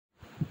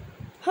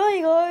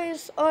Hi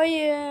guys, I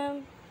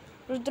am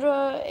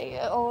Rudra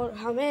or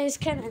Hamesh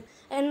Cannon,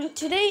 and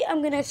today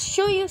I'm gonna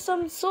show you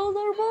some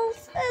solar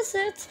balls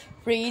assets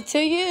free to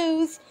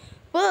use.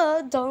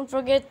 But don't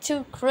forget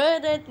to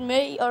credit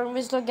me or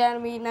Mr.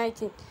 Ganmi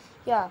 19.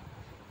 Yeah,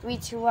 we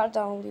two are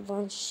the only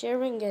ones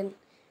sharing and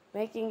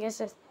making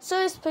assets.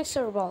 So it's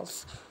picture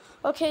balls.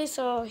 Okay,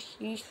 so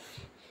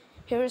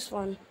here's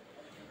one.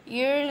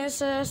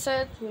 Uranus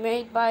asset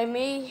made by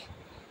me.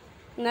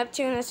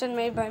 Neptune asset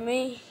made by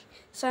me.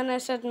 Sun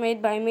asset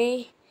made by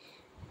me.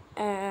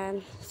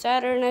 And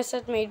Saturn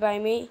asset made by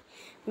me.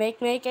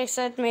 Make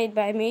asset made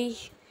by me.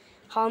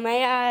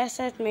 Haumea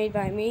asset made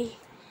by me.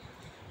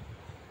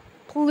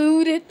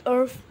 Polluted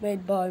Earth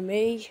made by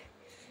me.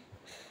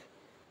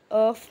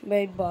 Earth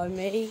made by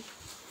me.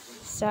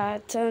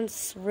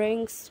 Saturn's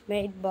rings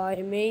made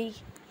by me.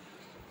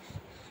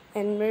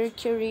 And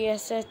Mercury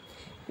asset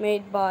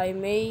made by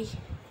me.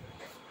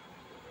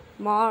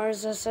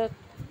 Mars asset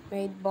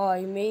made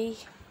by me.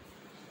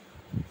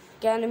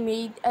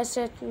 Ganymede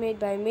asset made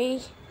by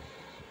me.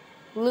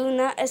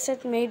 Luna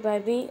asset made by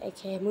me.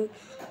 Okay,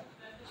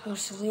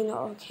 Selena.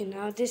 Okay,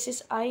 now this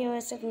is Io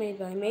asset made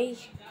by me.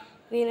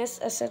 Venus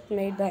asset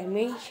made by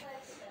me.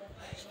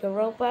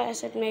 Europa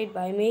asset made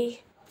by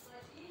me.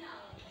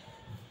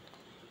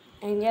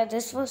 And yeah,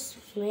 this was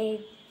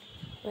made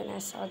when I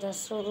saw the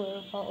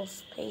Solar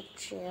Balls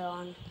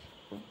Patreon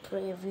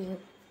preview.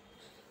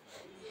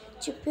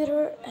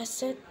 Jupiter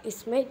asset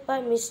is made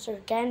by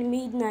Mr.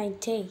 Ganymede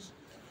 90.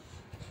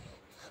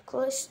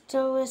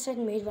 Callisto asset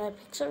made by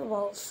Pixar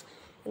Balls.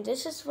 And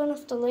this is one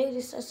of the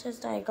latest assets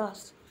that I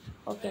got.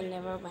 Okay,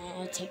 never mind,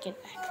 I take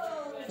it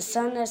back. The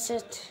Sun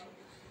asset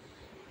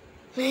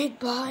made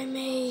by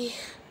me.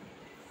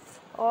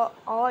 Or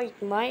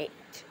it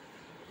might.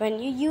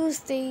 When you use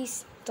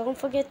these, don't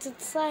forget to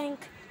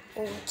thank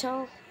or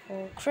tell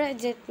or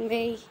credit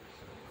me.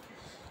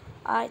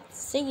 Alright,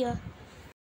 see ya.